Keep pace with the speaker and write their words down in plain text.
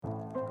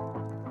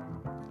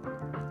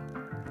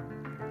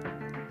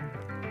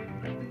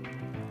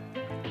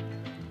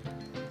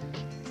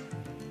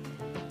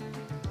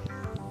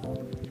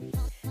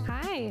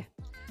Hi,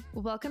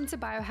 welcome to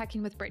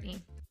Biohacking with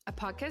Brittany, a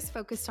podcast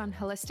focused on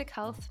holistic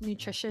health,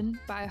 nutrition,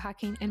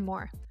 biohacking, and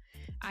more.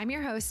 I'm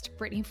your host,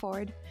 Brittany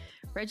Ford,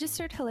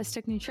 registered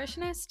holistic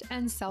nutritionist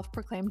and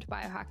self-proclaimed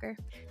biohacker.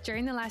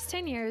 During the last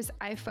 10 years,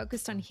 I've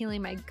focused on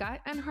healing my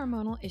gut and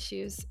hormonal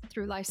issues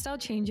through lifestyle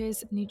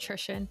changes,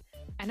 nutrition,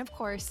 and of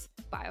course,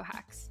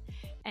 biohacks.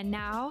 And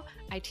now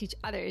I teach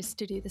others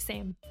to do the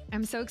same.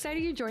 I'm so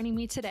excited you're joining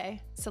me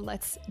today, so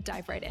let's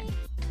dive right in.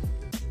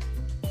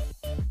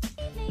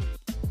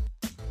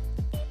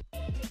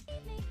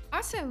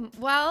 Awesome.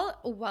 Well,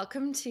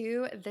 welcome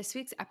to this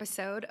week's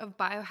episode of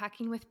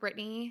Biohacking with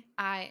Brittany.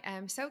 I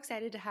am so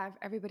excited to have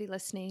everybody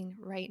listening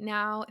right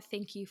now.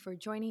 Thank you for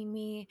joining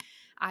me.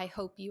 I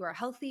hope you are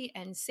healthy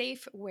and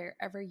safe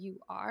wherever you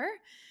are.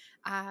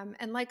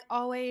 And like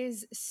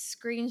always,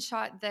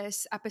 screenshot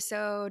this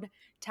episode,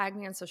 tag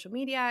me on social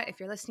media.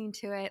 If you're listening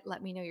to it,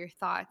 let me know your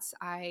thoughts.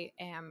 I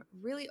am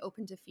really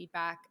open to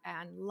feedback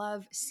and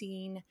love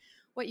seeing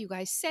what you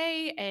guys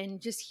say and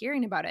just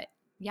hearing about it.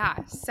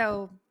 Yeah,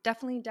 so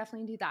definitely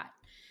do that.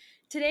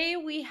 Today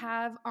we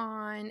have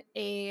on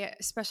a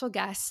special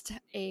guest,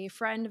 a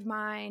friend of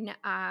mine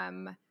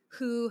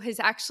who has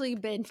actually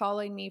been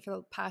following me for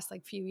the past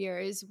few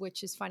years,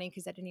 which is funny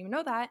because I didn't even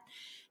know that.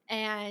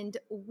 And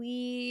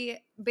we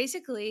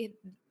basically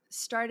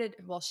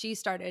she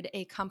started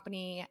a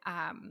company,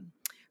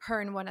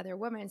 her and one other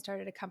woman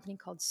started a company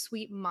called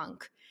Sweet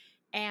Monk.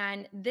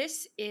 And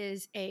this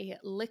is a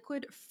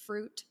liquid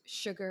fruit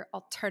sugar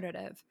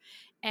alternative.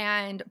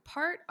 And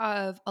part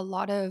of a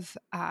lot of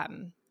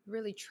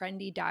really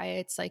trendy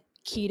diets like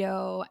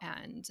keto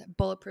and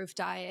bulletproof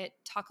diet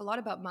talk a lot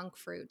about monk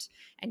fruit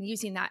and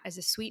using that as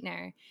a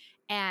sweetener.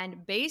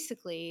 And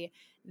basically,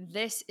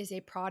 this is a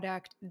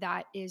product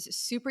that is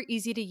super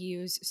easy to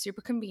use,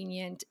 super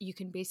convenient. You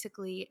can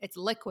it's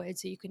liquid,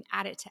 so you can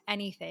add it to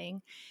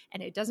anything,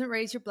 and it doesn't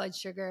raise your blood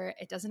sugar.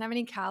 It doesn't have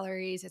any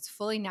calories. It's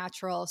fully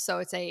natural.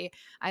 So I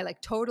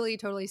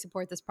totally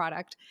support this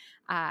product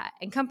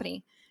and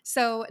company.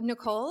 So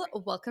Nicole,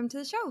 welcome to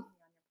the show. On your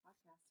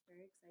podcast.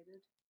 Very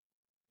excited.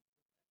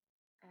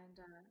 And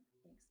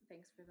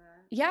thanks for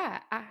the Yeah,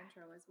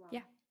 intro as well.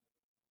 yeah,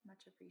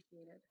 Much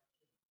appreciated.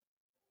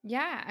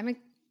 yeah.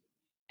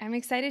 I'm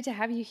excited to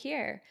have you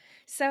here.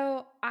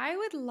 So I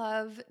would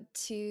love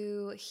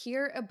to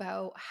hear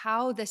about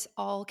how this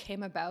all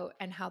came about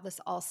and how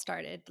this all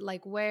started.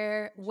 Like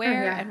Sure,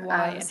 where yeah. and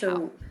why and how.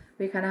 So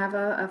we kind of have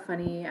a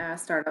funny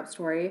startup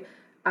story.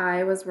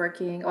 I was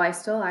working, I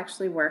still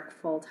actually work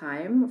full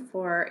time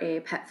for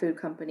a pet food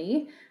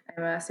company.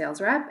 I'm a sales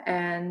rep.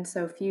 And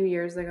so a few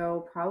years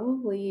ago,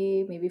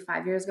 probably maybe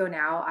 5 years ago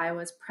now, I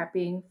was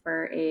prepping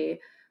for a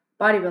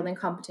bodybuilding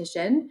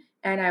competition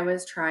and I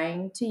was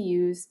trying to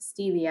use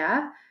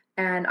stevia.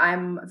 And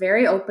I'm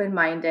very open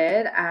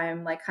minded.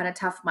 I'm like kind of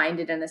tough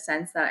minded in the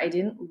sense that I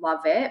didn't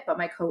love it, but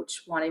my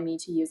coach wanted me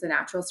to use a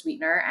natural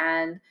sweetener.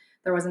 And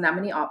there wasn't that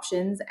many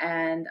options,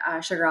 and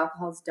sugar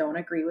alcohols don't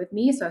agree with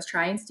me. So I was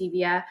trying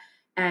stevia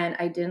and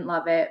I didn't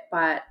love it.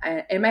 But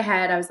in my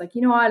head, I was like,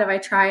 you know what? If I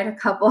try it a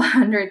couple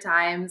hundred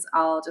times,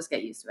 I'll just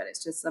get used to it.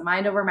 It's just a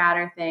mind over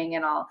matter thing,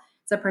 and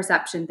it's a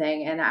perception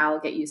thing, and I'll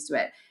get used to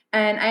it.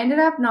 And I ended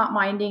up not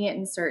minding it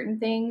in certain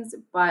things,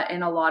 but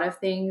in a lot of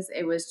things,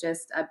 it was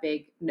just a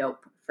big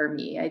nope for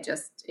me. It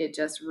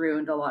just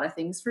ruined a lot of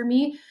things for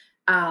me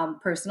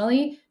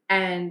personally.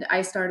 And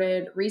I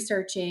started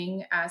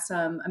researching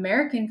some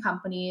American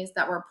companies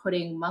that were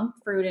putting monk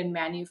fruit in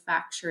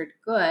manufactured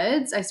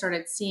goods. I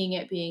started seeing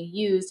it being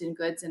used in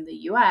goods in the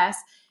US.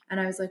 And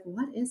I was like,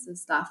 what is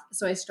this stuff?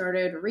 So I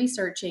started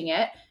researching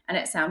it and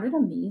it sounded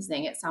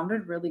amazing. It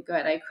sounded really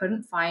good. I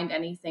couldn't find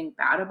anything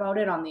bad about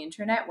it on the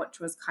internet,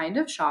 which was kind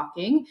of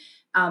shocking.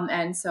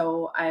 And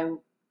so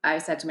I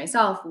said to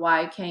myself,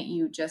 why can't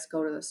you just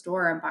go to the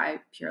store and buy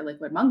pure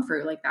liquid monk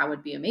fruit? Like that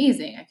would be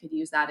amazing. I could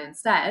use that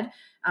instead.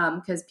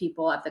 Because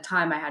people at the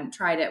time I hadn't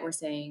tried it were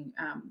saying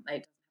it doesn't have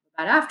a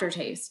bad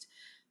aftertaste.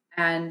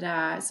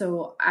 And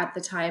so at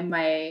the time,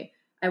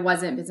 I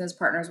wasn't business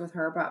partners with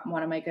her, but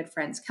one of my good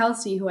friends,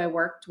 Kelsey, who I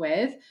worked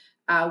with,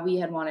 we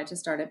had wanted to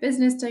start a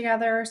business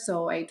together.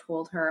 So I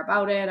told her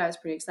about it. I was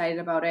pretty excited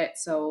about it.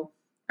 So,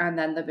 and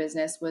then the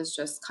business was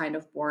just kind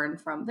of born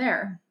from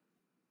there.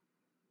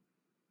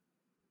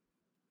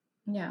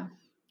 Yeah.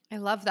 I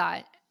love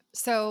that.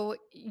 So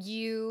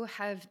you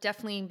have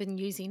definitely been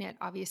using it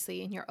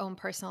obviously in your own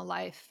personal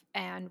life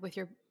and with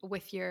your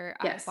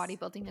Yes.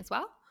 bodybuilding as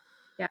well.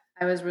 Yeah,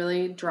 I was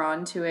really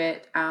drawn to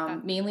it,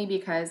 That mainly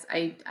because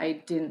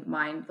I didn't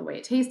mind the way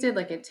it tasted.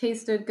 Like it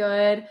tasted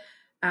good.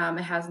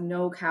 It has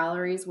no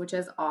calories, which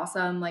is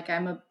awesome. Like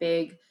I'm a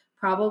big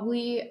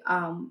probably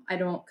I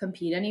don't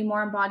compete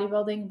anymore in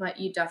bodybuilding, but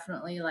you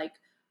definitely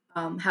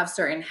have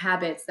certain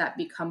habits that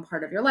become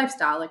part of your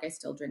lifestyle. Like I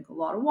still drink a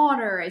lot of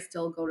water. I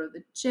still go to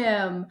the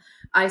gym.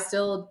 I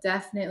still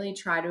definitely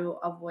try to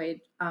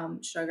avoid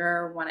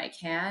sugar when I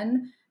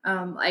can.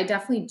 I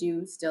definitely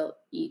do still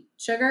eat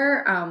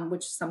sugar,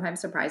 which sometimes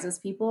surprises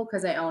people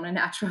because I own a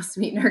natural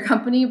sweetener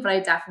company. But I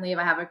definitely, if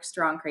I have a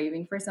strong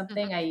craving for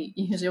something, Mhm. I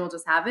usually will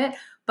just have it.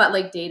 But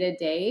like day to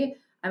day,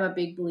 I'm a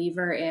big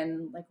believer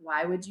in like,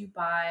 why would you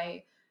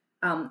buy,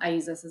 I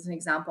use this as an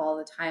example all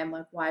the time.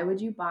 Like, why would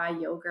you buy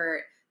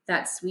yogurt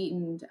that's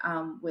sweetened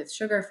with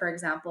sugar, for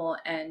example,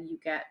 and you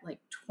get like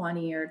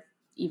 20 or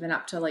even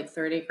up to like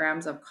 30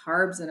 grams of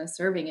carbs in a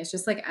serving? It's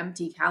just like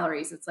empty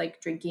calories. It's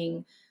like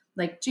drinking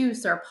like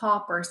juice or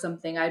pop or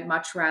something. I'd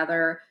much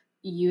rather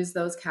use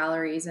those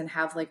calories and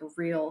have like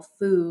real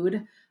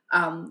food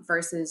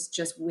versus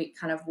just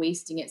kind of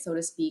wasting it, so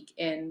to speak,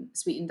 in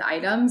sweetened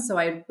items. So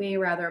I'd way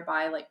rather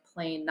buy like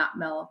plain nut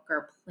milk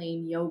or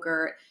plain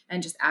yogurt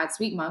and just add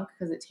sweet monk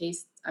because it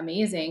tastes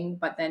amazing,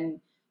 but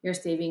then you're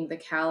saving the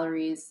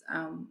calories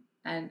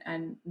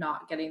and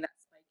not getting that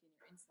spike in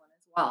your insulin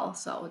as well.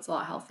 So it's a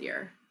lot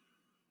healthier.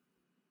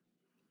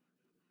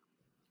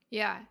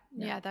 Yeah,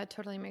 Yeah, yeah, that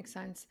totally makes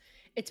sense.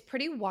 It's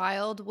pretty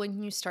wild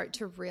when you start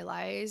to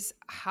realize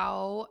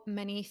how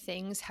many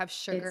things have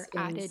sugar it's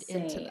added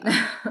into insane.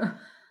 them.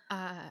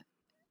 Uh,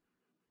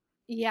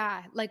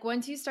 yeah, like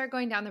once you start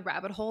going down the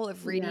rabbit hole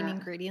of reading Yeah,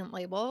 ingredient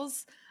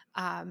labels,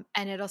 and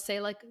it'll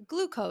say like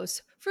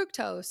glucose,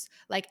 fructose,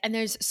 like, and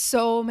there's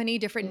so many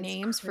different it's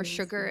names for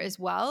sugar crazy. as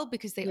well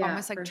because they Yeah,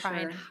 almost like for try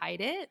and sure.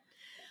 hide it.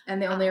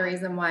 And the only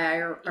reason why I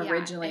Yeah,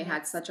 originally and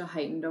had it's such a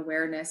heightened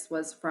awareness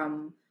was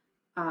from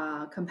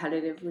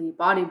competitively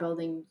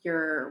bodybuilding.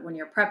 When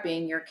you're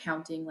prepping, you're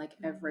counting like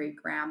every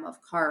gram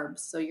of carbs.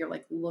 So you're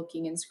like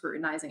looking and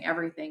scrutinizing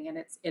everything. And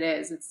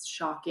it's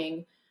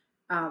shocking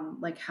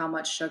like how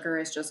much sugar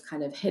is just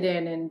kind of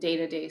hidden in day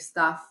to day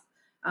stuff.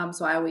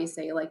 So I always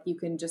say like you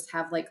can just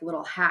have like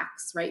little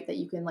hacks, right, that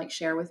you can like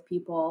share with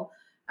people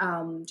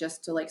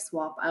just to like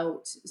swap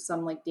out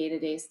some like day to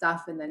day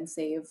stuff and then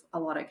save a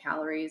lot of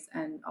calories.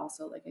 And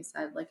also, like I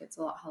said, like it's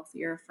a lot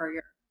healthier for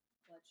your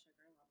blood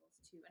sugar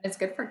levels too. And it's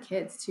good for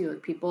kids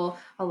too. Like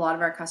a lot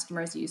of our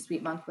customers use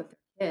Sweet Monk with their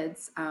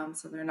kids,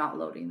 so they're not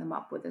loading them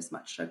up with as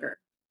much sugar.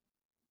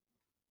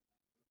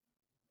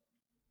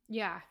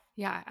 yeah,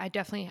 yeah,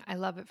 I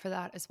love it for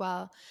that as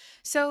well.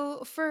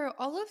 So, for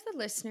all of the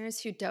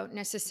listeners who don't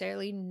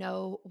necessarily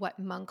know what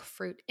monk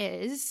fruit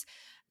is,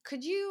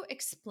 could you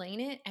explain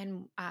it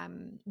and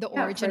the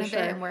Yeah, origin for of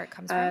it and sure. where it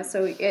comes from?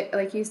 So it,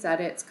 like you said,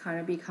 it's kind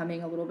of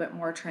becoming a little bit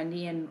more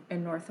trendy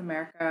in North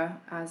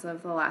America as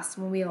of the last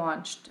when we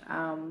launched.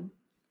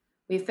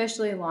 We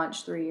officially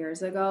launched 3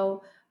 years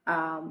ago.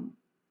 Um,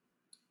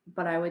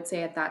 but I would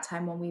say at that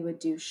time when we would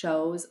do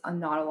shows,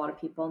 not a lot of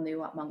people knew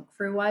what monk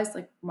fruit was.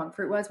 Like monk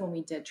fruit was when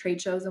we did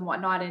trade shows and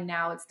whatnot. And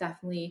now it's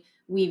definitely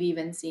we've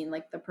even seen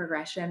like the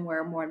progression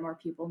where more and more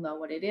people know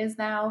what it is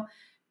now.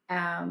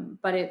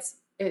 But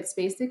it's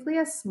basically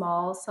a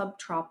small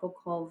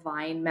subtropical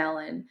vine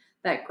melon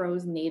that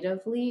grows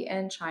natively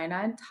in China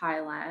and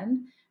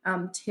Thailand.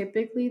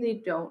 Typically, they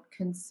don't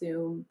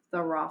consume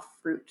the raw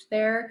fruit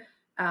there,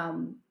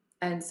 um,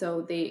 and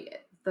so the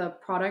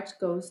product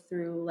goes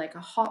through like a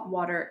hot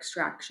water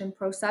extraction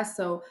process.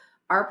 So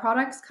our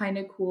product's kind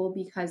of cool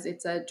because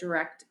it's a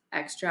direct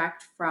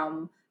extract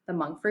from the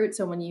monk fruit.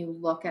 So when you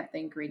look at the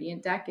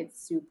ingredient deck,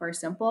 it's super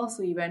simple.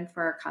 So even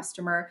for a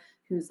customer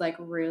who's like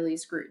really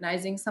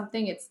scrutinizing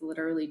something, it's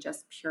literally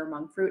just pure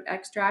monk fruit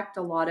extract.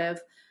 A lot of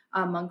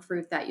monk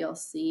fruit that you'll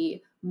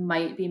see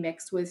might be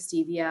mixed with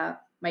stevia,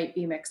 might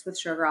be mixed with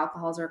sugar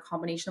alcohols, or a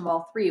combination of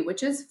all three,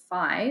 which is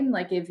fine.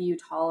 Like if you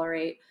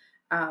tolerate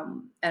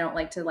I don't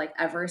like to like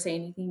ever say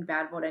anything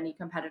bad about any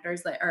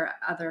competitors like or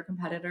other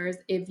competitors.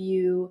 If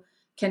you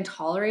can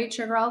tolerate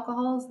sugar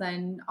alcohols,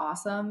 then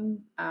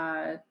awesome.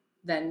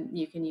 Then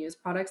you can use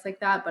products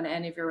like that. But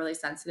and if you're really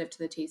sensitive to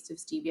the taste of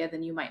stevia,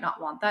 then you might not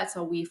want that.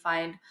 So we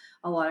find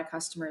a lot of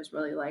customers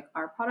really like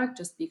our product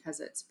just because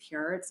it's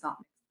pure. It's not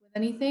mixed with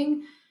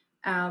anything.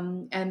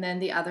 And then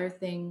the other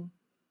thing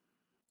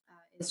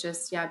is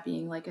just yeah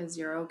being like a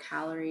 0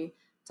 calorie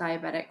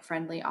diabetic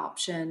friendly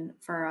option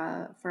for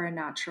a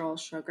natural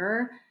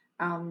sugar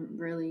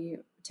really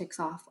ticks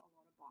off a lot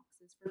of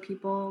boxes for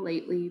people.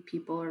 Lately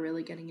people are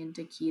really getting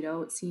into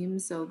keto, it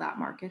seems, so that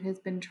market has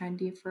been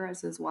trendy for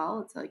us as well.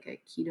 It's like a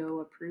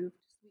keto approved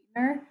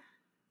sweetener,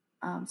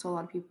 so a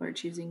lot of people are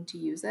choosing to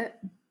use it.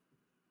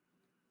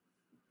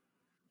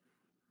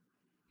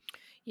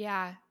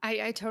 Yeah,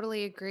 I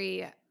totally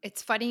agree.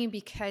 It's funny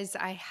because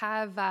I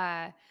have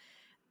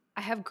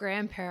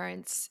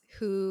grandparents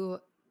who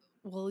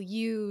will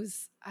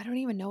use, I don't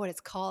even know what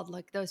it's called,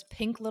 like those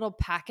pink little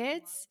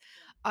packets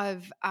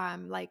of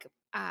like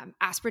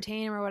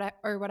aspartame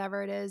or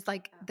whatever it is,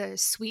 like the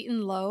sweet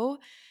and low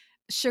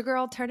sugar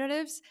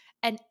alternatives.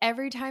 And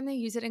every time they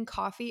use it in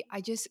coffee,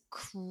 I just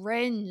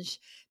cringe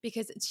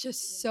because it's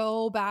just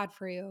so bad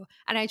for you.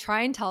 And I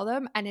try and tell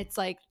them, and it's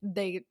like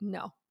they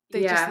no,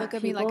 they just Yeah, look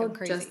at me like I'm people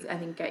just crazy. I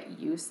think get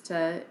used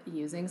to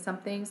using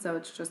something, so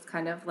it's just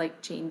kind of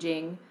like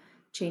changing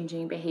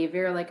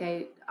behavior. Like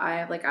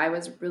I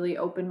was really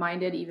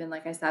open-minded even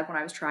like I said when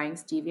I was trying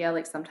stevia,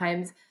 like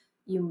sometimes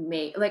you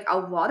may like a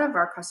lot of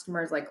our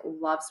customers like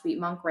love Sweet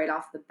Monk right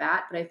off the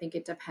bat, but I think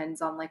it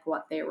depends on like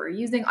what they were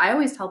using. I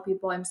always tell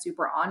people I'm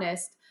super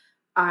honest.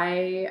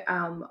 I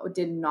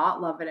did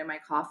not love it in my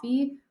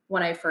coffee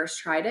when I first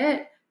tried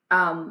it.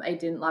 I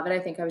didn't love it. I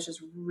think I was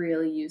just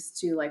really used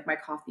to like my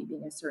coffee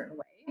being a certain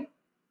way.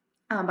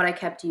 but I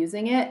kept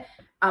using it.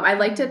 I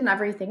liked it Mhm. in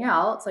everything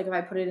else. Like if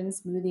I put it in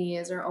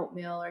smoothies or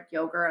oatmeal or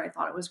yogurt, I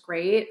thought it was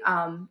great.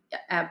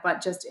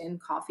 But just in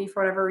coffee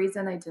for whatever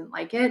reason, I didn't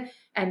like it.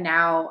 And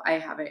now I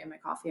have it in my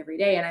coffee every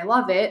day, and I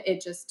love it.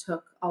 It just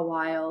took a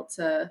while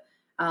to.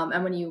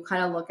 And when you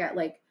kind of look at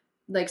like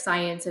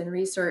science and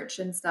research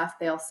and stuff,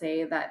 they'll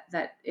say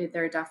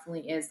there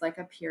definitely is like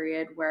a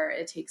period where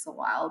it takes a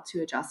while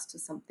to adjust to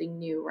something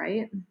new,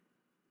 right?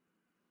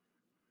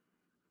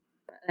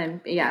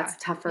 And yeah, Yeah. it's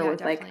tougher Yeah,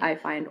 with like definitely. I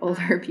find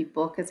older Um,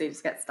 people because they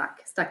just get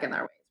stuck in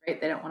their ways,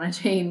 right? They don't want to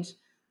change.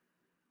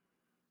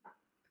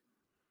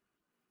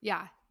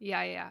 yeah.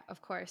 Yeah, yeah,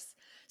 of course.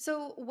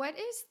 So, what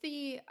is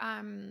the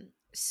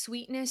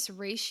sweetness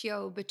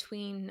ratio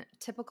between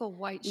typical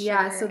white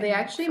Yeah, sugar so they and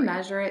monk actually fruit?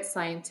 measure it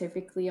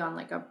scientifically on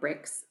like a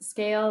Brix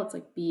scale. It's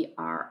like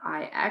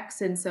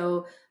BRIX. And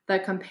so the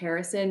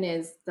comparison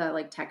is the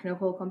like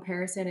technical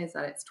comparison is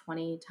that it's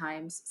 20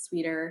 times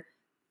sweeter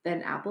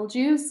than apple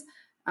juice.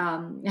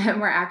 And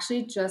we're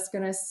actually just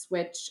going to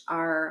switch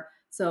our,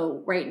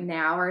 so right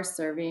now our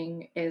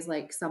serving is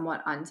like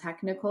somewhat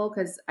untechnical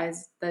because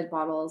as the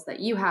bottles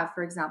that you have,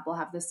 for example,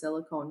 have the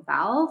silicone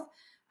valve,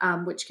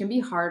 which can be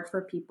hard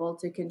for people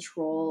to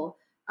control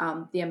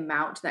the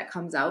amount that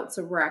comes out.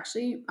 So we're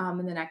actually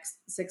in the next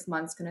 6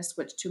 months going to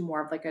switch to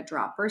more of like a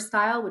dropper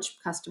style, which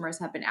customers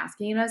have been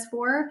asking us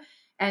for.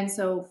 And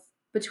so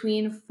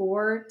between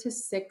 4 to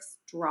 6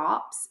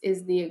 drops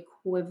is the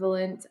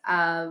equivalent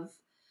of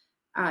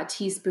a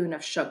teaspoon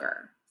of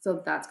sugar.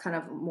 So that's kind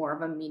of more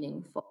of a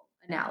meaningful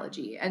Mhm.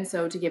 analogy. And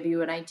so to give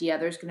you an idea,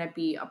 there's going to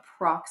be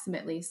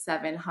approximately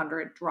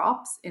 700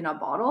 drops in a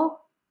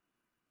bottle.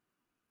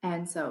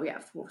 And so, yeah,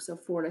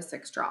 4 to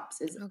 6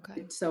 drops is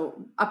Okay.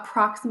 so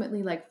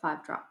approximately like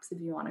 5 drops,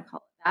 if you want to call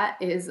it that,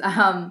 is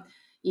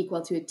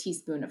equal to a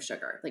teaspoon of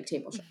sugar, like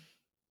table sugar.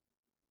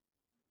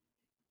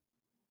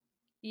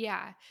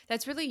 Yeah,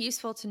 that's really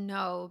useful to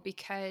know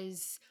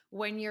because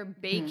when you're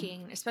Mhm.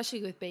 baking,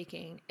 especially with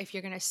baking, if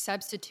you're going to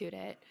substitute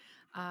it,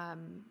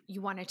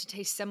 you want it to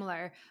taste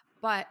similar.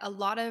 But a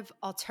lot of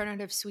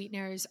alternative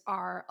sweeteners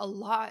are a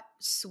lot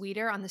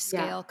sweeter on the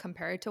Yeah, scale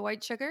compared to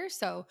white sugar.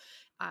 So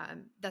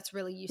that's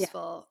really yeah,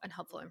 useful and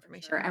helpful for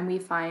sure. information. And we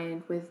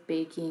find with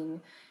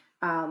baking,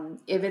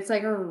 if it's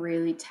like a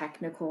really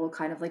technical,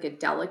 kind of like a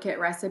delicate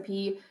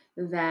recipe,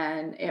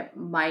 then it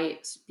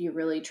might be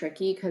really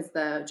tricky because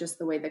the just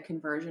the way the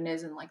conversion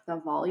is and like the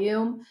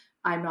volume.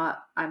 I'm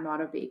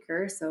not a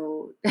baker,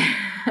 so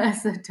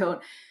so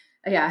don't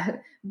yeah,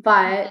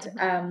 but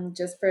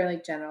just for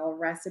like general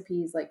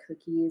recipes like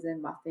cookies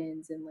and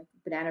muffins and like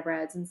banana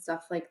breads and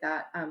stuff like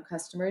that,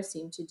 customers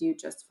seem to do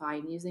just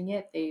fine using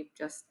it. They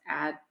just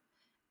add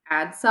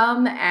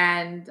some,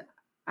 and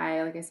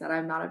I like I said,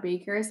 I'm not a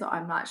baker, so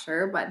I'm not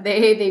sure, but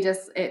they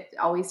just it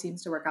always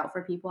seems to work out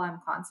for people. I'm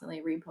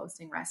constantly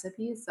reposting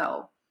recipes,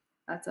 so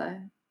that's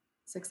a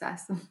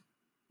success.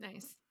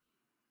 Nice.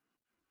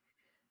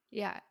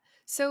 Yeah.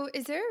 So,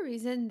 is there a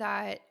reason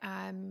that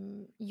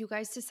you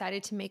guys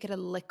decided to make it a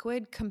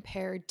liquid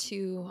compared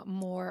to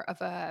more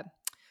of a,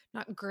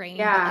 not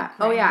grain, but like Yeah.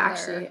 Oh, yeah. granular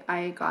Actually,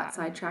 I got um,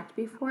 sidetracked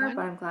before,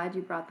 but one? I'm glad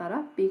you brought that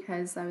up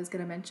because I was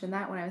going to mention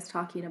that when I was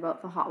talking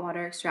about the hot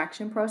water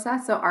extraction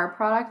process. So, our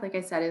product, like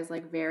I said, is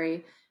like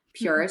very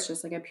pure. It's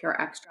just like a pure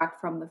extract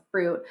from the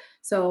fruit.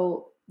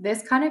 So,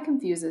 this kind of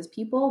confuses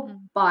people,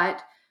 Mhm.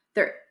 but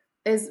there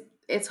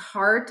it's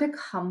hard to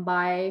come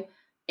by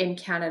in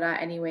Canada,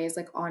 anyways,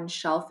 like on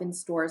shelf in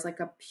stores, like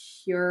a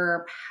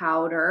pure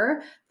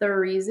powder. The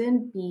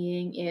reason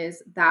being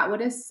is that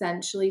would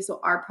essentially, so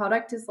our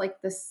product is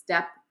like the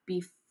step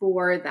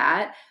before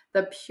that.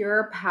 The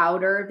pure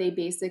powder, they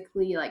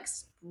basically like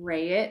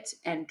spray it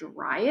and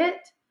dry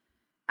it.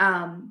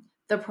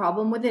 The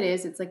problem with it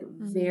is it's like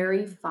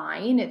very Mm.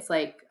 fine. It's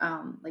like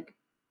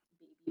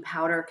baby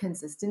powder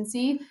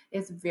consistency.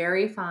 It's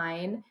very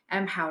fine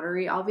and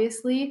powdery,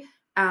 obviously.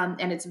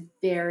 And it's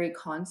very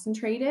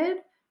concentrated.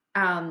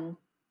 Um,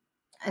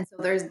 and so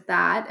there's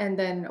that. And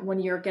then when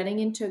you're getting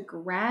into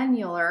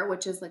granular,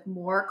 which is like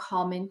more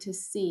common to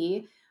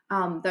see,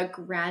 the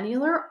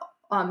granular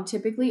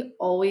typically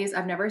always,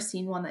 I've never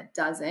seen one that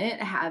doesn't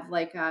have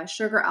like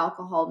sugar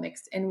alcohol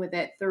mixed in with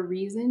it. The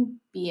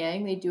reason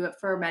being, they do it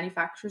for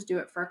manufacturers, do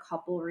it for a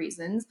couple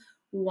reasons.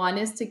 One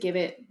is to give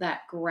it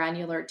that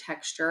granular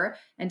texture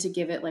and to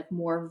give it like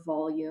more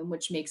volume,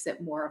 which makes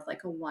it more of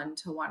like a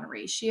 1-to-1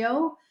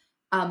 ratio.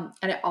 And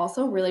it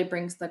also really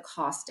brings the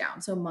cost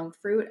down. So monk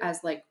fruit,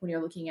 as like when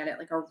you're looking at it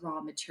like a raw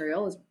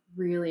material, is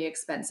really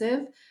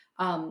expensive.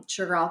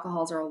 Sugar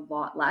alcohols are a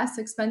lot less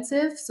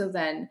expensive. So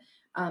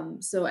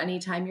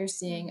anytime you're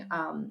seeing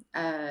Mhm.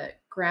 a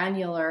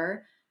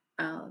granular,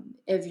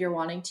 if you're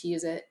wanting to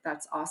use it,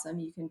 that's awesome.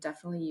 You can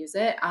definitely use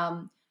it.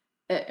 And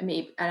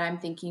I'm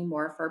thinking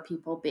more for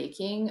people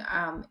baking,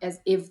 as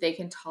if they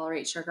can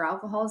tolerate sugar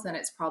alcohols, then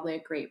it's probably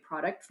a great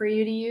product for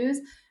you to use.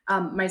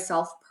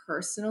 Myself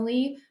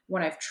personally,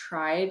 when I've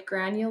tried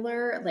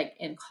granular, like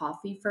in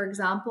coffee, for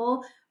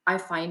example, I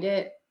find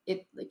it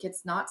like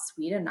it's not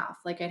sweet enough.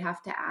 Like I'd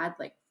have to add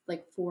like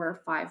 4 or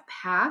 5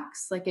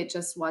 packs. Like it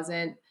just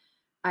wasn't.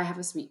 I have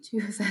a sweet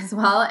tooth as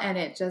well, and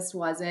it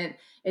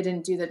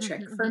didn't do the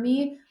trick for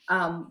me.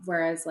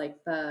 Whereas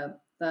like the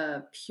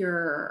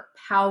pure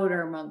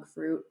powder monk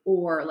fruit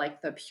or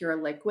like the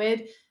pure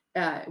liquid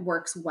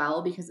works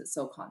well because it's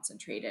so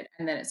concentrated,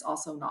 and then it's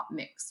also not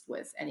mixed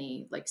with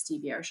any like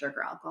stevia or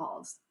sugar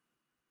alcohols.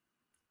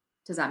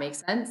 Does that make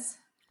sense?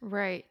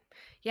 Right.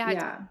 Yeah,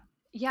 Yeah.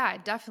 yeah,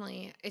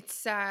 definitely.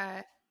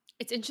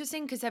 It's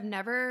interesting because I've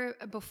never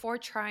before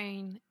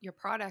trying your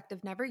product,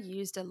 I've never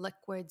used a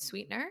liquid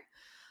sweetener.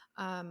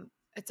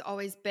 It's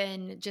always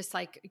been just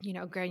like,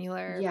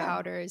 granular Yeah.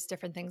 powders,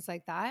 different things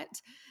like that.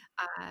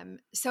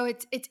 So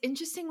it's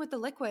interesting with the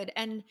liquid.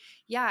 And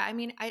yeah, I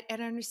mean, I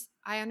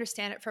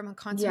understand it from a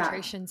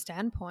Yeah. concentration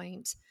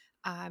standpoint.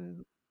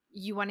 Um,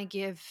 you want to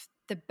give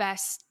the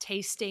best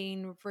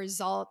tasting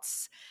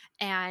results,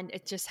 and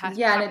it just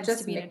Yeah, and it happens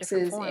to just be in a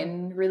different mixes form.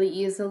 in really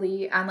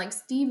easily. And like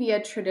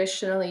stevia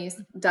traditionally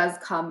does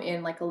come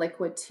in like a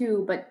liquid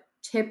too, but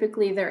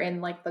typically they're in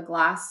like the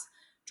glass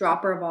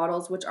dropper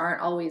bottles, which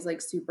aren't always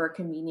like super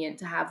convenient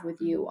to have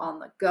with you Mhm. on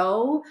the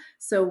go.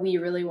 So we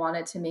really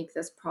wanted to make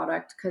this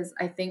product because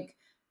I think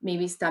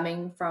maybe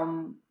stemming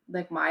from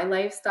like my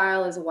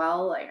lifestyle as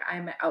well. Like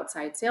I'm an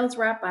outside sales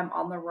rep, I'm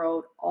on the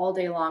road all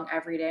day long,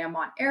 every day. I'm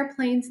on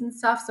airplanes and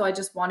stuff. So I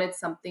just wanted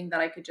something that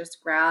I could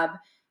just grab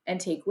and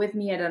take with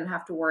me. I didn't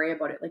have to worry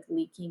about it like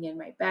leaking in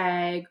my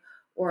bag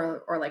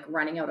or like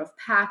running out of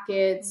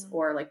packets Mm.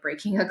 or like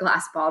breaking a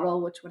glass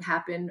bottle, which would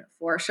happen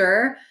for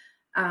sure.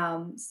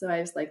 So I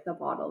just like the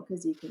bottle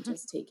because you can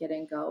just take it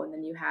and go, and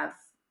then you have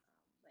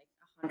like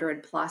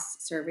 100 plus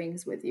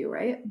servings with you,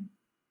 right?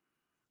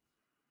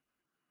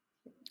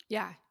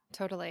 Yeah,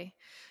 totally.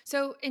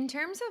 So, in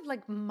terms of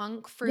like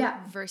monk fruit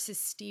Yeah, versus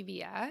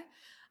stevia,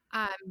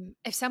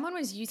 if someone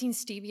was using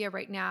stevia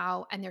right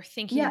now and they're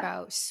thinking yeah.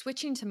 about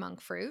switching to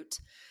monk fruit,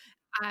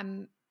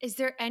 is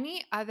there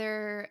any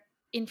other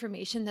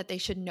information that they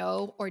should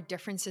know or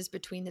differences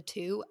between the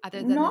two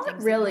other than the Not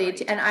things that you've really.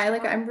 already And touched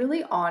I'm on?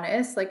 really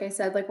honest. Like I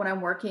said, like when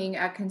I'm working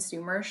at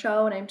consumer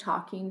show and I'm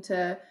talking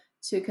to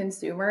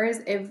consumers,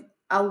 if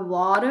a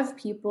lot of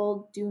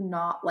people do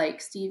not like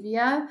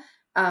stevia,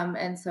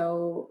 and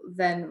so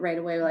then right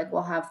away, like Mhm.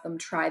 we'll have them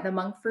try the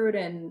monk fruit,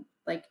 and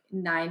like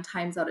 9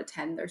 times out of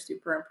 10, they're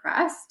super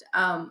impressed.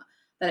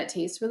 That it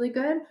tastes really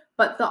good.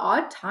 But the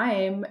odd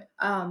time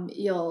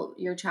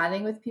you're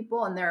chatting with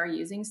people and they're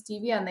using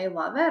stevia and they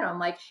love it, I'm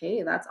like,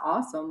 hey, that's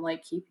awesome.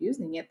 Like keep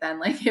using it then.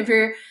 Like if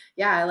you're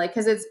yeah, like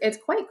because it's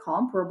quite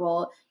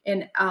comparable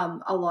in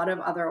a lot of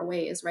other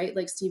ways, right?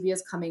 Like stevia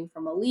is coming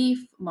from a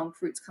leaf, monk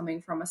fruit's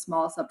coming from a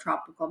small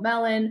subtropical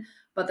melon,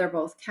 but they're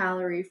both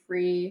calorie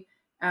free.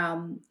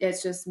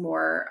 It's just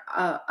more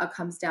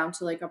comes down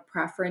to like a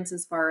preference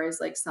as far as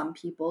like some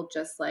people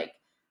just like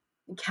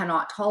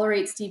cannot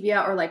tolerate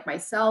stevia, or like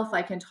myself,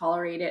 I can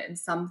tolerate it in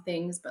some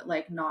things but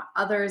like not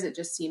others. It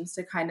just seems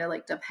to kind of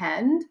like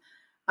depend.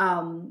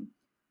 um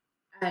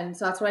and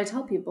so that's what I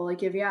tell people,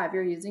 like if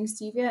you're using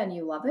stevia and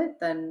you love it,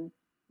 then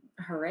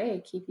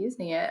hooray, keep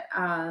using it.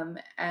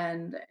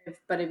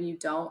 But if you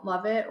don't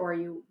love it or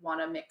you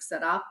want to mix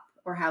it up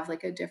or have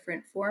like a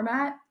different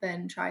format,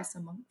 then try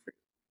some monk fruit.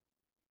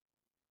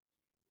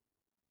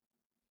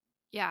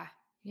 Yeah,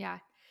 yeah.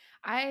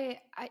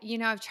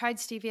 I've tried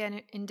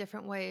stevia in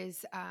different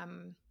ways.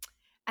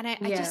 And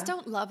I just Yeah,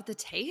 don't love the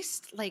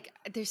taste. Like,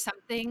 there's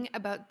something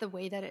about the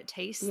way that it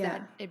tastes yeah,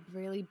 that it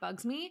really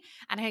bugs me,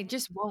 and I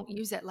just won't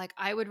use it. Like,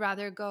 I would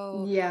rather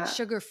go yeah,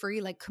 sugar-free,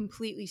 like,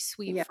 completely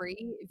yeah,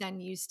 sweet-free than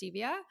use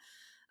stevia,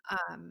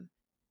 um,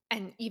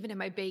 and even in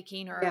my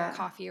baking or yeah,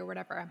 coffee or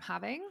whatever I'm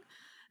having.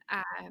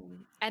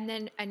 And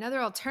then another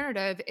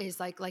alternative is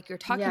like you're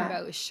talking yeah,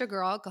 about is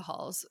sugar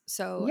alcohols.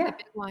 So the yeah,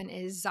 big one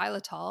is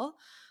xylitol,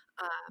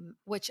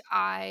 which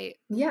I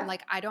yeah,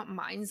 like. I don't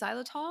mind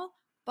xylitol,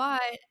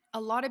 but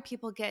a lot of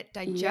people get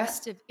yeah,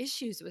 digestive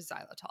issues with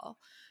xylitol.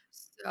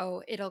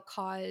 So it'll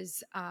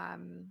cause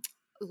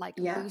like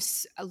yeah,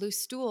 loose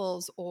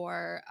stools,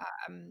 or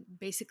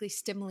basically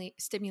stimulate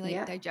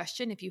yeah.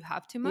 digestion if you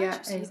have too much.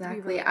 Yeah, So you have to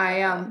be exactly. really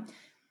careful.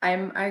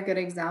 I'm a good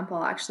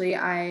example actually.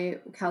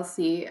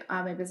 Kelsey,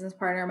 my business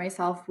partner, and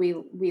myself, we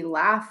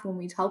laugh when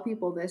we tell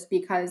people this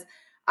because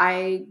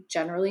I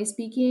generally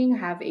speaking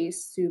have a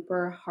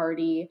super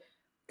hearty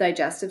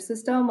digestive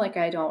system. Like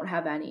I don't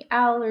have any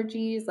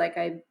allergies, like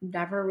I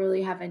never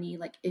really have any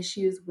like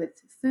issues with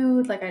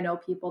food. Like I know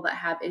people that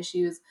have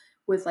issues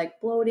with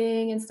like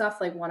bloating and stuff,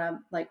 like want to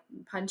like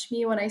punch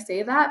me when I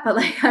say that, but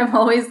like I'm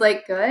always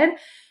like good.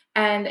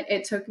 And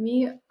it took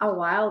me a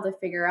while to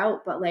figure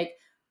out, but like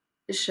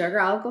sugar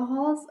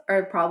alcohols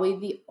are probably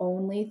the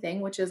only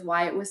thing, which is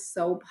why it was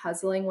so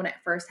puzzling when it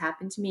first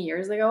happened to me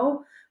years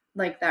ago,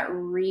 like that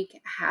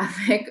wreak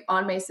havoc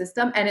on my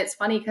system. And it's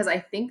funny because I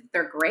think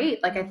they're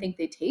great. Like I Mhm, think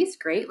they taste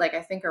great. Like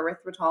I think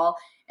erythritol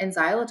and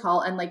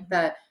xylitol and like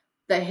mhm.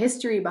 the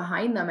history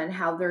behind them and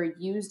how they're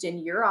used in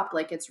Europe,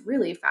 like it's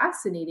really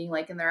fascinating.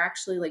 Like and they're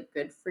actually like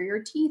good for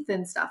your teeth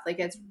and stuff.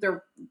 Like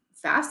they're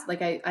fast.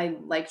 Like I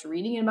liked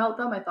reading about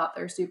them. I thought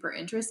they're super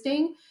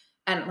interesting.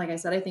 And like I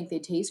said, I think they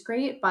taste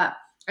great. But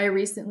I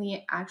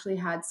recently actually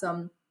had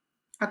some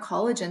a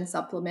collagen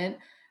supplement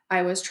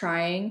I was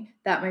trying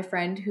that my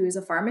friend who's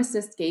a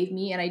pharmacist gave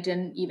me, and I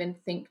didn't even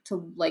think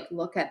to like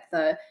look at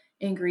the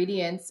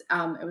ingredients.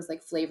 It was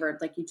like flavored,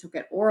 like you took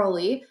it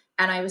orally,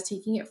 and I was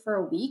taking it for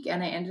a week,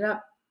 and I ended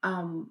up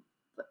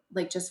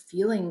like just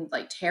feeling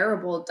like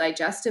terrible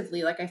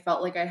digestively. Like I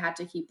felt like I had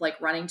to keep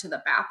like running to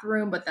the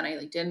bathroom, but then I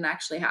like didn't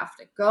actually have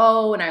to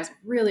go, and I was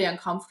really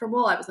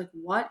uncomfortable. I was like,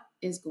 what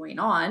is going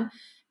on?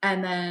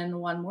 And then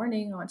one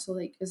morning I went to,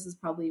 like, this is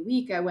probably a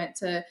week, I went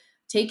to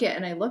take it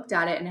and I looked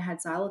at it and it had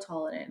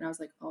xylitol in it, and I was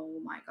like, oh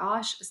my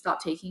gosh,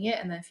 stop taking it.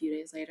 And then a few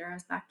days later I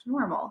was back to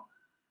normal.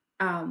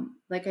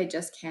 Like I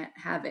just can't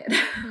have it.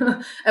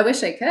 Mm. I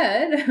wish I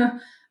could.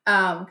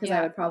 Because I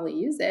Yeah. would probably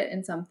use it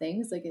in some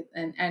things, like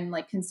and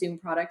like consume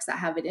products that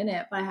have it in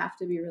it, but I have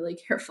to be really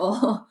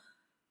careful.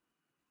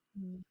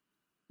 Mm.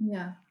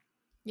 Yeah.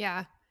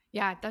 Yeah.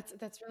 Yeah.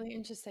 That's really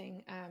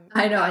interesting.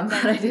 I know, I'm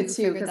That glad that I did you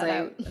too, figured because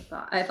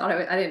that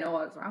out. I didn't know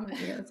what was wrong with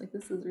me. I was like,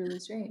 this is really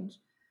strange.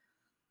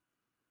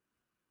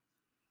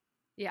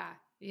 Yeah.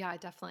 Yeah,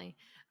 definitely.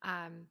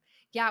 Um,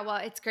 yeah, well,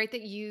 it's great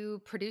that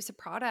you produce a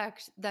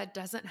product that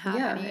doesn't have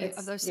Yeah, any of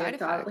it's those side you've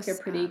got like a effects.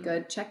 pretty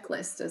good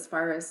checklist as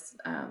far as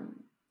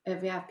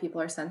if yeah, if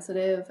people are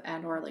sensitive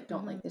and or like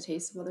don't Mhm. like the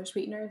taste of other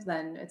sweeteners,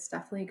 then it's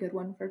definitely a good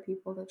one for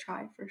people to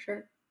try for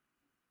sure.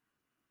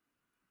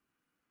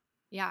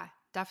 Yeah,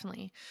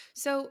 definitely.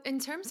 So, in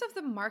terms of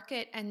the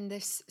market and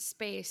this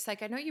space,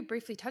 like I know you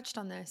briefly touched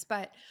on this,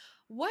 but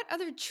what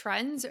other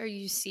trends are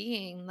you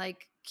seeing?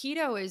 Like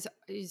keto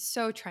is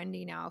so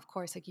trendy now, of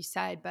course, like you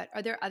said, but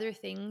are there other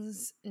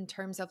things in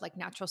terms of like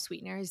natural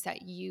sweeteners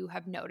that you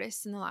have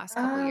noticed in the last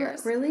couple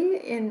years?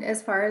 Really, in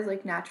as far as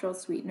like natural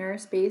sweetener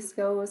space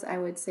goes, I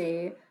would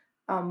say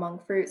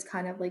monk fruit's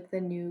kind of like the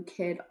new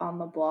kid on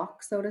the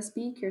block, so to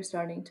speak. You're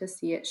starting to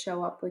see it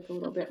show up like a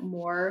little bit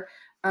more.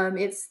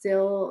 It's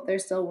still they're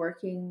still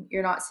working.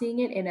 You're not seeing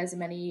it in as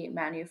many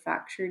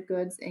manufactured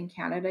goods in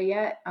Canada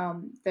yet.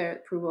 The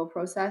approval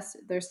process,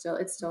 it's still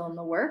in Mhm.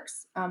 the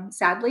works.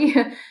 Sadly,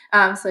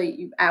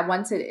 so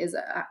once it is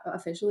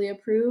officially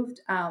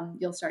approved,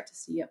 you'll start to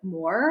see it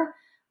more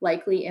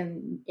likely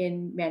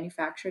in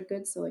manufactured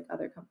goods, so like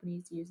other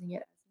companies using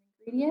it as an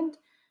ingredient.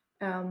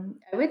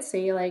 I would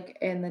say like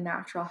in the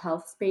natural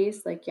health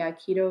space, like yeah,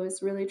 keto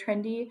is really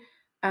trendy.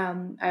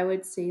 I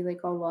would say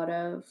like a lot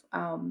of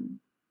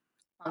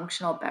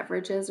functional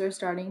beverages are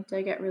starting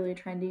to get really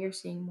trendy. You're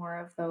seeing more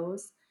of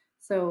those.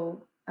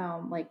 So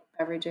like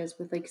beverages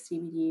with like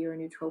CBD or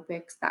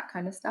nootropics, that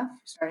kind of stuff. You're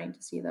starting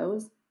to see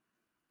those,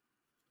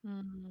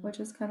 Mhm. which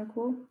is kind of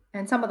cool.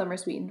 And some of them are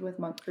sweetened with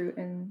monk fruit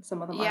and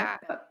some of them aren't. Yeah.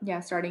 But yeah,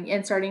 starting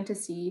to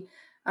see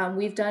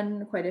we've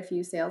done quite a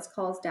few sales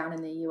calls down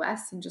in the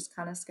US and just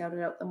kind of scouted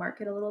out the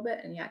market a little bit.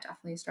 And yeah,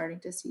 definitely starting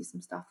to see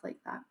some stuff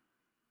like that.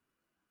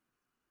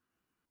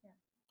 Yeah.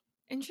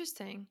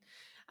 Interesting.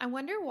 I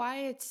wonder why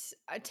it's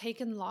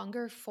taken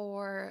longer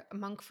for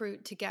monk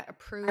fruit to get I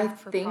approved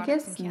for think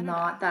products in it's not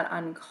Canada. that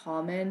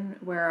uncommon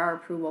where our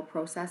approval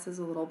process is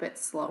a little bit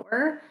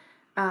slower.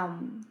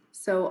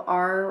 So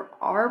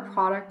our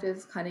product Mm.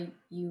 is kind of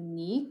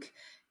unique.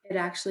 It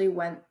actually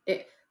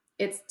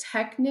it's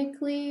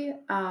technically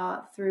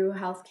through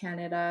Health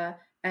Canada,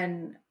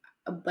 and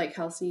like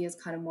Kelsey is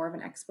kind of more of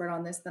an expert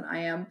on this than I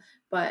am,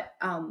 but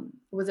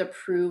was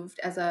approved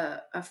as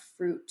a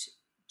fruit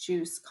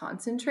juice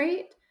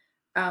concentrate.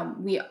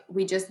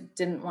 We just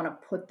didn't want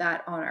to put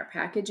that on our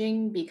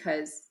packaging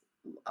because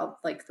of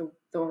like the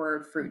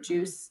word fruit Mhm.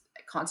 juice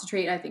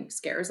concentrate, I think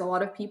scares a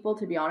lot of people,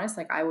 to be honest.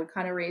 Like I would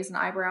kind of raise an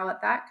eyebrow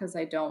at that because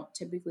I don't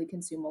typically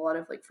consume a lot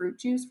of like fruit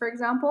juice, for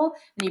example,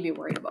 and you'd be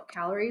worried about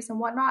calories and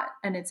whatnot,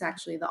 and it's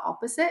actually the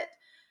opposite.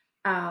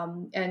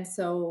 And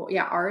so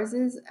yeah, ours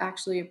is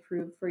actually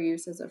approved for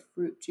use as a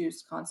fruit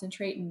juice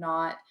concentrate,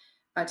 not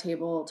a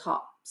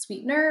tabletop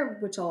sweetener,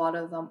 which a lot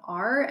of them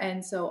are.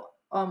 And so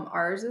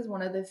ours is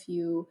one of the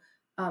few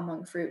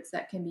monk fruits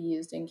that can be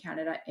used in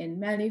Canada in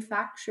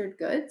manufactured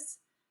goods,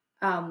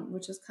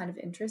 which is kind of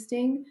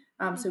interesting.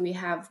 Mm. So we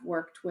have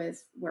worked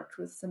with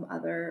some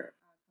other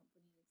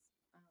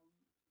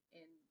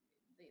companies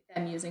in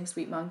them using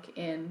Sweet Monk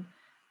in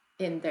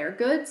their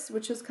goods,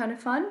 which is kind of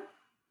fun.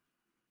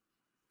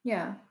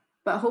 Yeah.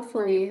 But Right.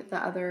 hopefully the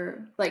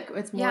other, like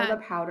it's more Yeah.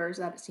 the powders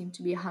that seem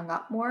to be hung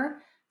up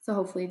more. So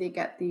hopefully they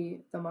get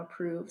them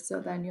approved. So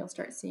Mhm. then you'll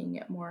start seeing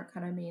it more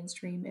kind of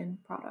mainstream in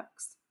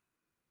products.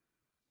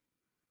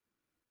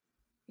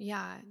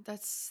 Yeah,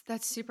 that's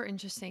super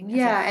interesting as a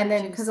Yeah, and fruit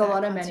then because juice a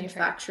lot of concentrate.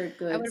 manufactured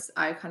I would. goods,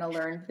 I kind of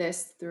learned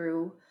this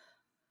through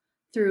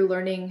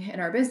learning in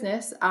our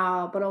business.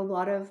 But a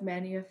lot of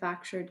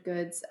manufactured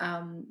goods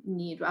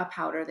need a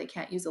powder. They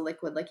can't use a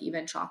liquid, like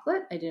even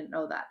chocolate. I didn't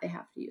know that they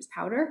have to use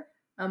powder.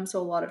 So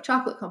a lot of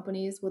chocolate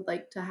companies would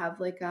like to have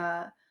like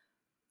a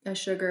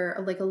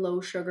sugar, like a low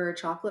sugar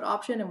chocolate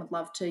option, and would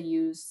love to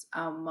use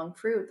monk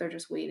fruit. They're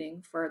just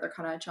waiting for, they're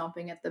kind of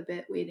chomping at the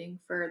bit, waiting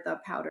for the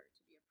powder to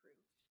be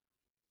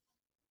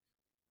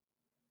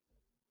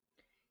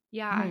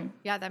Yeah, approved.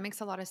 yeah, that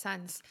makes a lot of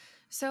sense.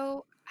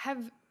 So,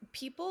 have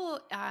people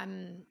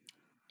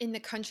in the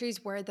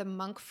countries where the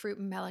monk fruit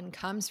melon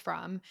comes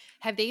from,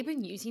 have they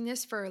been using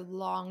this for a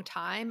long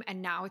time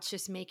and now it's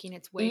just making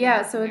its way to Yeah,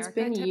 North so it's America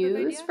been type of used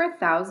idea? for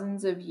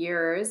thousands of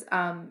years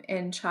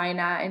in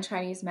China in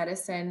Chinese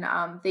medicine.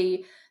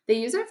 They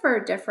use it for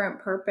a different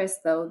purpose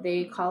though.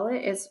 They Mm. call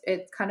it's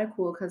kind of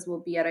cool because we'll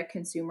be at a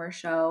consumer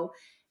show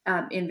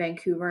in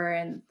Vancouver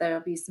and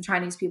there'll be some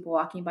Chinese people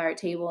walking by our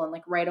table and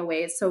like right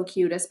away it's so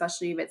cute,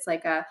 especially if it's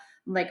like a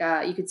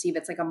you could see if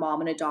it's like a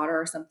mom and a daughter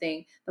or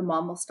something. The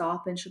mom will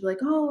stop and she'll be like,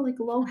 "Oh, like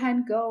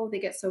Lohan go!" They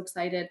get so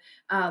excited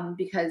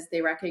because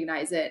they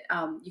recognize it.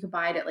 You can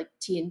buy it at like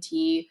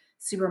T&T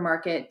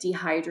supermarket,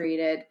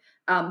 dehydrated.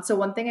 So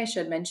one thing I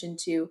should mention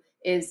too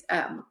is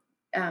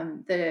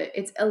the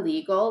it's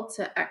illegal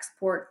to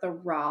export the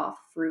raw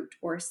fruit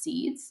or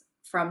seeds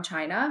from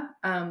China.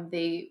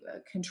 They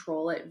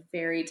control it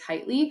very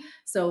tightly,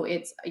 so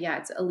it's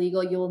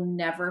illegal. You'll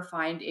never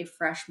find a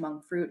fresh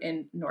monk fruit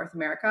in North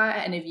America,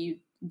 and if you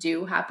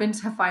do happen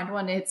to find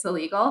one, it's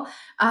illegal.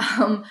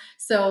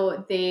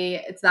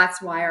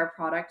 That's why our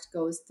product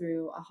goes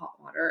through a hot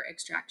water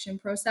extraction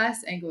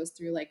process and goes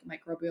through like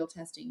microbial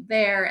testing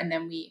there, and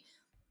then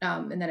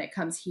and then it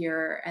comes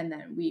here, and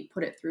then we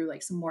put it through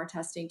like some more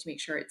testing to make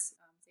sure it's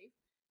safe.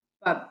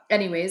 But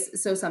anyways,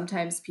 so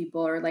sometimes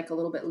people are like a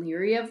little bit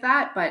leery of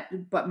that,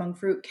 but monk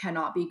fruit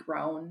cannot be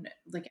grown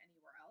like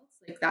anywhere else.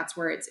 Like that's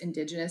where it's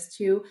indigenous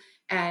to,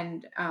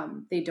 and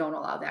they don't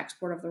allow the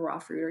export of the raw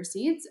fruit or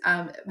seeds.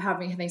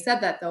 Having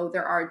said that, though,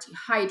 there are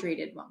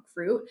dehydrated monk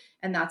fruit,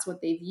 and that's what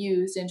they've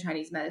used in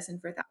Chinese medicine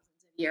for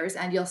thousands of years.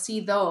 And you'll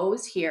see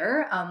those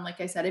here. Like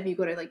I said, if you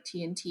go to like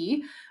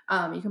T&T,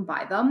 you can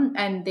buy them,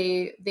 and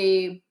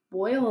they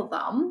boil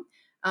them.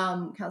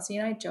 Kelsey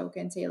and I joke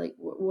and say like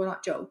we're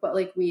not joke, but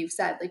like we've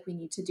said like we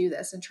need to do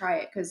this and try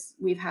it because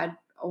we've had,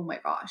 oh my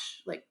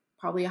gosh, like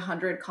probably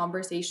 100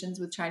 conversations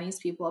with Chinese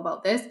people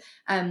about this,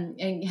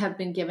 and have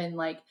been given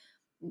like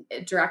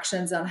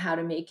directions on how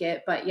to make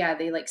it. But yeah,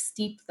 they like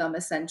steep them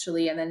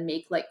essentially and then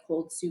make like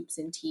cold soups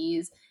and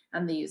teas,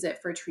 and they use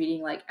it for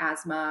treating like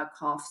asthma,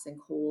 coughs, and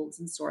colds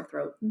and sore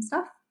throat and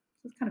stuff.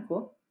 So it's kind of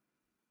cool.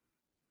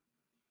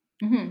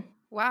 Mm-hmm.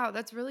 Wow,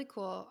 that's really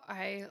cool.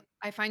 I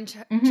find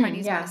Mm-hmm.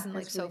 Chinese Yeah, medicine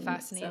like it's so really neat. So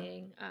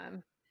fascinating.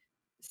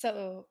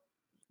 So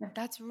yeah.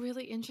 that's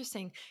really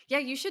interesting. Yeah,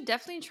 you should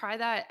definitely try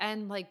that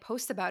and like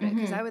post about it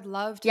because Mm-hmm. I would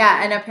love to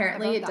Yeah, and read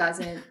apparently about it that.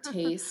 doesn't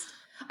taste.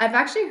 I've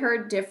actually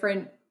heard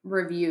different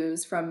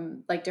reviews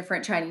from like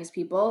different Chinese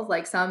people,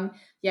 like some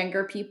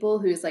younger people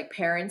whose like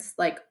parents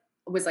like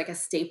was like a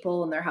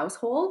staple in their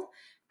household.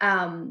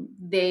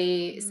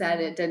 They said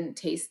Mm. it didn't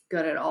taste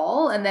good at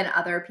all, and then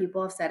other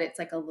people have said it's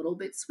like a little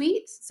bit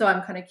sweet. So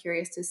I'm kind of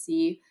curious to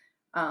see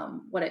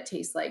what it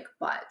tastes like,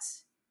 but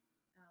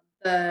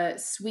the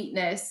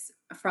sweetness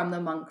from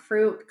the monk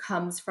fruit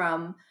comes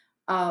from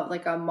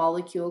like a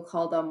molecule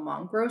called a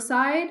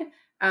mongroside,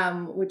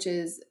 which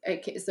is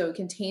so it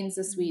contains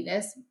the Mm.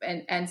 sweetness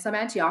and some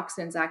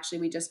antioxidants. Actually,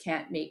 we just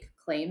can't make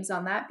claims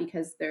on that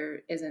because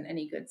there isn't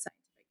any good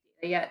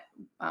scientific data yet,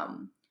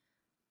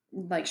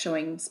 like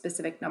showing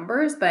specific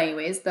numbers. But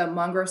anyways, the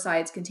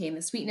mongrosides contain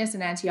the sweetness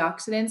and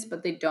antioxidants,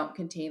 but they don't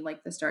contain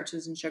like the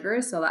starches and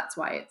sugars. So that's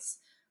why it's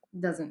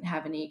doesn't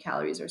have any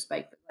calories or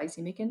spike the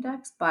glycemic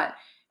index. But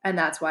and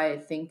that's why I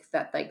think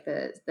that like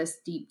the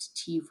steeped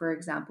tea, for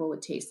example,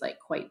 would taste like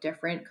quite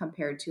different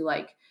compared to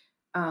like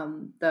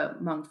the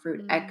monk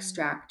fruit Mm.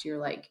 extract.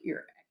 You're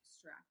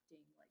extracting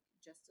like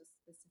just a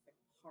specific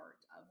part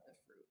of the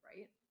fruit,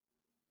 right?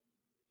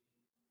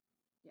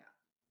 Yeah.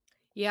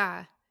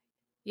 Yeah.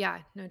 Yeah,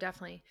 no,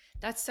 definitely.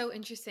 That's so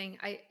interesting.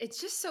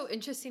 It's just so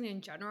interesting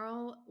in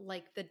general,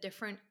 like the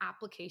different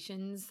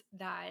applications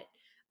that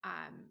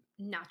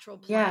natural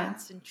Yeah.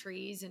 plants and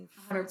trees and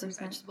fruits and 100%.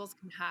 vegetables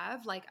can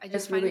have. Like I just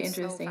It's find really it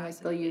so interesting. Like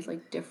they'll use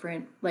fascinating. like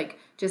different, like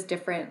just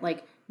different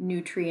like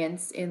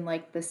nutrients in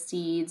like the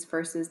seeds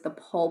versus the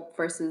pulp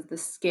versus the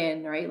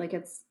skin, right? Like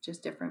it's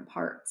just different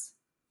parts.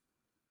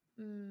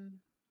 Mm.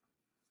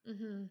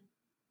 Hmm.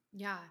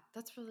 Yeah,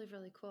 that's really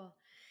really cool.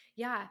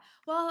 Yeah.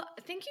 Well,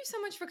 thank you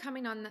so much for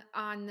coming on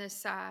on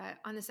this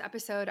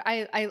episode.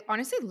 I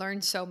honestly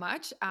learned so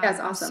much. Yeah, it's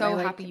I'm awesome. I so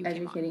happy like you came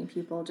on. educating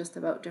people just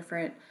about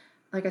different,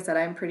 like I said,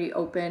 I'm pretty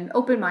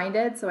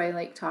open-minded. So I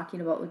like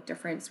talking about like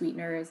different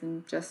sweeteners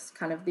and just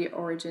kind of the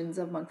origins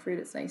of monk fruit.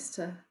 It's nice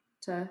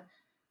to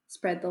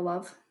spread the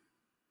love.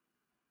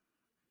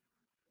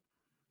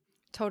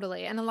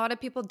 Totally. And a lot of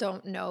people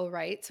don't know,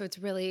 right? So Yeah,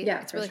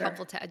 it's for really sure.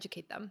 helpful to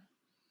educate them.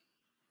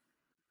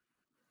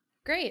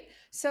 Great.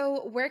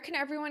 So, where can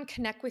everyone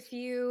connect with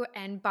you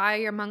and buy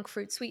your monk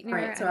fruit All sweetener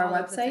right, so and our all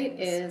of the website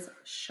things? is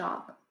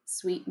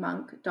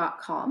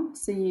shopsweetmonk.com.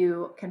 So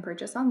you can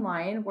purchase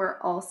online. We're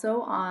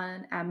also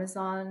on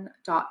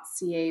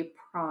amazon.ca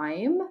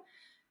Prime,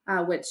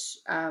 which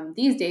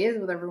these days,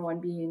 with everyone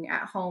being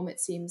at home, it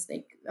seems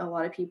like a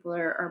lot of people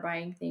are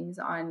buying things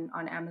on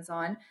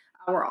Amazon.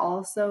 We're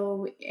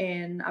also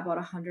in about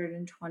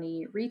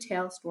 120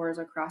 retail stores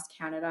across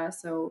Canada.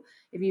 So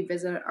if you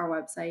visit our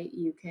website,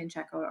 you can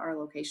check out our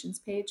locations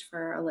page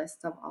for a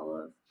list of all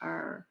of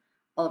our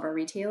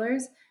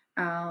retailers.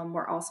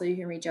 You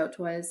can reach out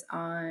to us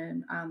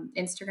on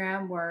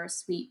Instagram. We're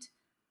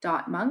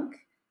sweet.monk. And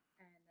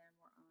then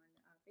we're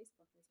on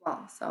Facebook as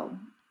well. So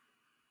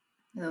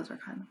those are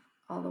kind of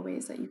all the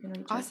ways that you can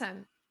reach us.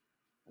 Awesome.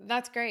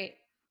 That's great.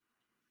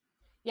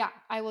 Yeah,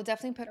 I will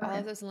definitely put all Okay.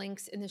 of those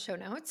links in the show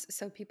notes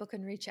so people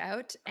can reach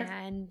out Perfect.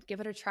 and give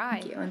it a Thank try.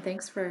 you. And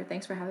thanks for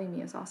having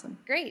me. It's awesome.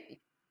 Great.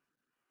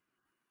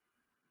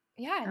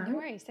 Yeah, All no right.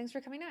 worries. Thanks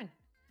for coming on.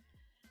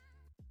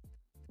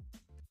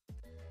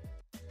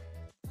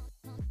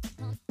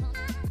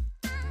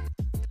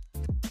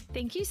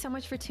 Thank you so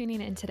much for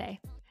tuning in today.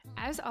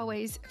 As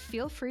always,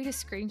 feel free to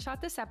screenshot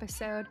this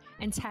episode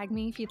and tag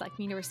me if you'd like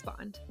me to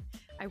respond.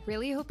 I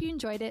really hope you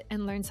enjoyed it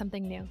and learned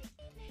something new.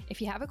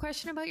 If you have a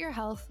question about your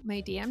health,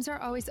 my DMs are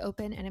always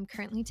open and I'm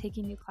currently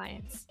taking new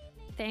clients.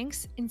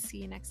 Thanks and see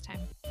you next time.